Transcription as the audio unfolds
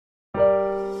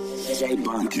A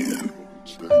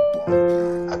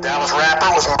Dallas rapper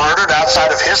was murdered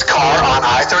outside of his car on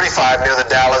I-35 near the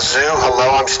Dallas Zoo.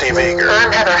 Hello, I'm Steve Eager.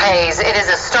 I'm Heather Hayes. It is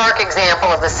a stark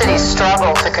example of the city's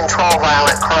struggle to control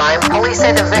violent crime. Police say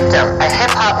the victim, a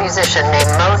hip-hop musician named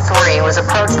Mo3, was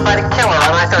approached by the killer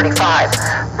on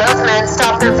I-35. Both men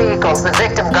stopped their vehicles. The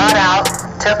victim got out,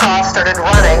 took off, started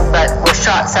running, but was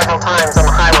shot several times on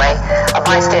the highway. A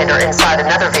bystander inside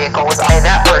another vehicle was on.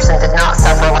 That person did not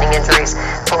suffer any injuries.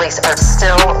 Police are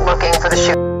still looking for the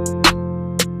shooter.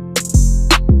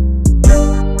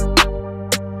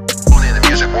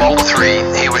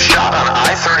 Mo3, he was shot on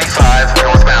I-35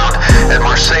 northbound at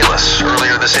Marsalis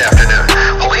earlier this afternoon.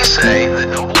 Police say that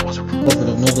Noble was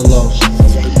another loss.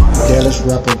 Dallas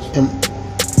rapper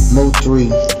Mo3,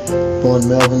 born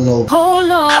Melvin Noble.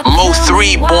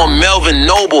 Mo3, born Melvin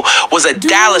Noble, was a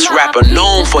Dallas rapper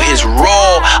known for his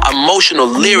raw, emotional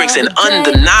lyrics and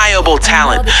undeniable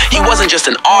talent. He wasn't just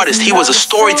an artist, he was a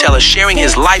storyteller, sharing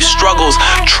his life struggles,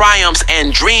 triumphs,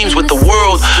 and dreams with the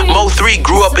world. Mo3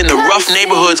 grew up in the rough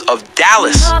neighborhoods of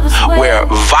Dallas, where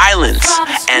violence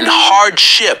and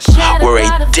hardship were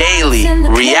a daily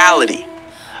reality.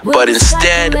 But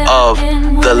instead of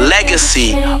the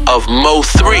legacy of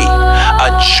Mo3,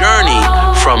 a journey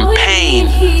from pain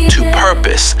to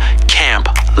purpose, camp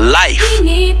life. We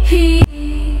need peace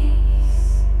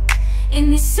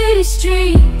in these city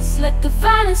streets, let the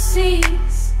violence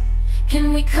cease.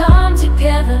 Can we come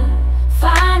together,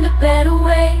 find a better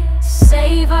way to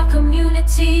save our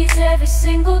communities every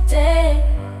single day?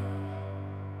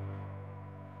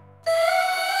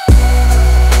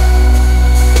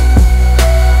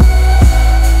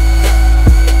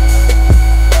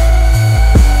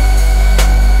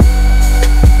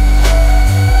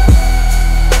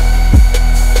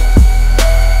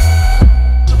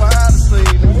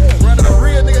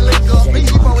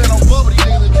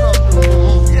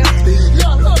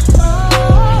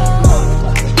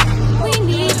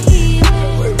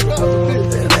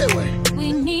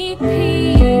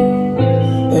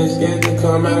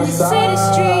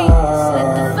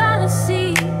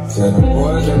 Tell the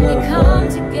boys another boy.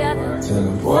 Tell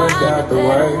the boys out the way.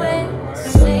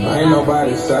 Tell them ain't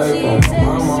nobody safe. On my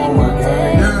mama, on my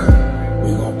gang. We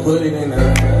gon' put it in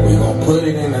their, we gon' put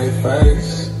it in their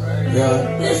face.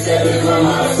 Yeah. They said they come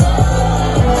outside.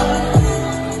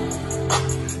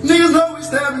 Niggas always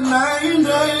stepping night and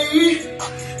day.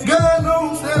 God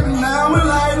knows stepping now with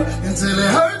life. Until it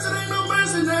hurts, it ain't no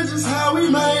mercy. That's just how we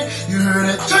made. You heard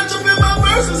that church up in my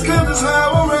verses, cause that's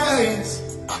how I'm raised.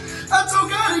 I told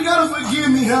God he gotta forgive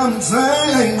me, I'm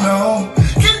insane, no.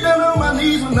 Get down on my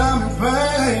knees when I'm in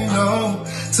pain, no.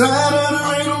 Tired of the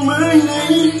rain on my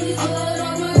knees.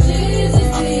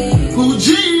 Oh,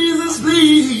 Jesus,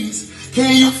 please.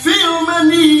 Can you feel my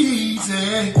needs,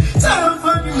 yeah? Tired of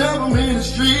fucking up, I'm in the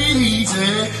streets,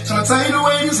 yeah. Tryna take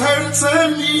away this hurt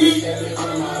inside me.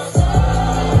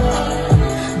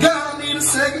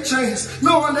 Second chance,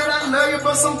 knowing that I love you,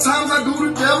 but sometimes I do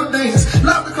the devil dance.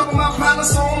 Locked a couple of my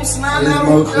partners, so I'm sliding out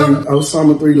on the devil.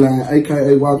 Summer 3 line,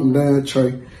 aka walking down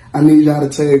Trey. I need y'all to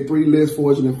tag 3 less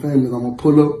fortunate families. I'm gonna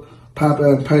pull up, pop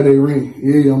out, and pay their rent.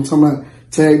 Yeah, I'm talking about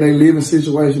tag their living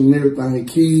situation and everything.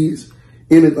 Kids,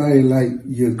 anything like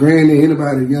your granny,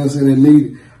 anybody, you know what I'm saying, that need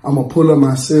it. I'm gonna pull up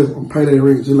myself and pay their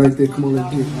rent just like that. Come on, let's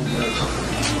get it.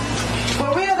 For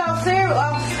real though, serious.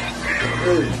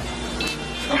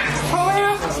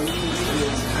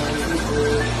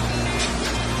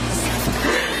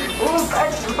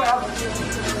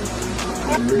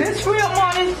 This real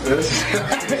money. That's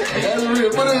real.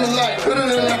 Put it in the light. Put it in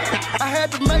the light. I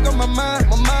had to make up my mind.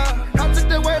 I took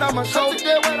that weight on my shoulder.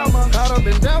 Thought I've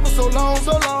been down for so long.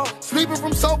 Sleeping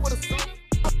from soap with a soap.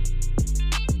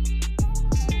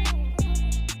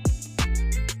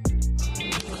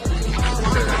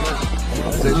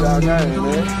 This y'all game,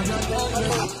 man.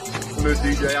 Little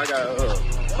DJ, I got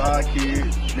 5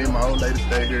 kids. Me and my old lady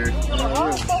stay here.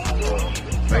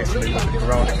 Basically, with the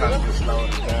corona kind of just slowing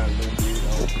it down a little bit.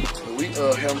 We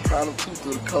having problems too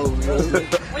through the cold. You know?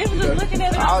 We was just looking at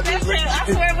it. I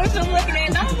swear, we was just looking at it.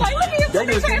 And I was like, look at your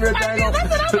fucking face like this. I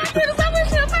said, oh my goodness, I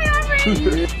wish you'd pay our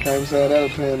rent. Came inside out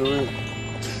of paying the rent.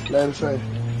 Lady say,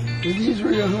 is these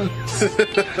real, huh?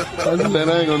 I just said,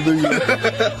 I ain't gonna do you like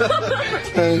that.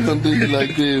 I ain't gonna do you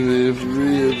like this, man. For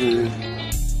real, man.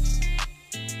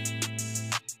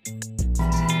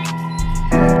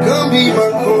 Come be my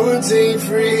quarantine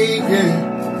free, yeah.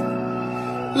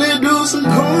 Let's do some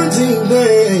quarantine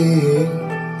thing.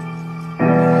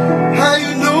 How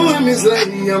you doing, Miss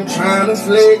Lady? I'm trying to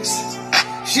flex.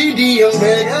 She DM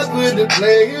back, I put the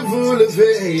plane full of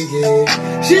fake, yeah.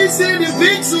 She sent the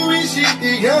pics so when she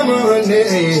think I'm on her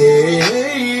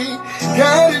neck.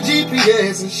 Got a GPS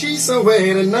she's so wet,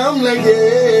 and I'm like,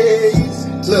 yes.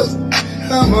 Look,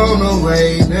 I'm on the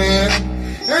way now.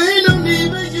 Ain't no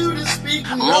need for you to speak.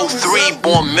 Mo3,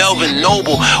 born Melvin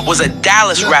Noble, was a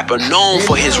Dallas rapper known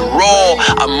for his raw,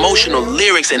 emotional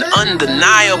lyrics and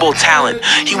undeniable talent.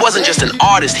 He wasn't just an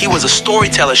artist, he was a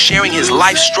storyteller sharing his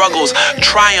life struggles,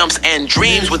 triumphs, and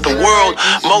dreams with the world.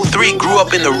 Mo3 grew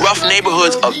up in the rough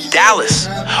neighborhoods of Dallas,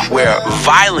 where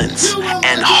violence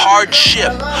and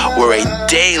hardship were a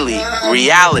daily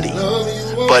reality.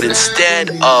 But instead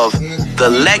of the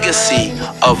legacy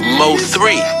of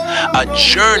Mo3, a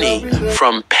journey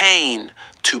from pain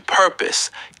to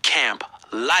purpose, camp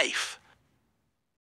life.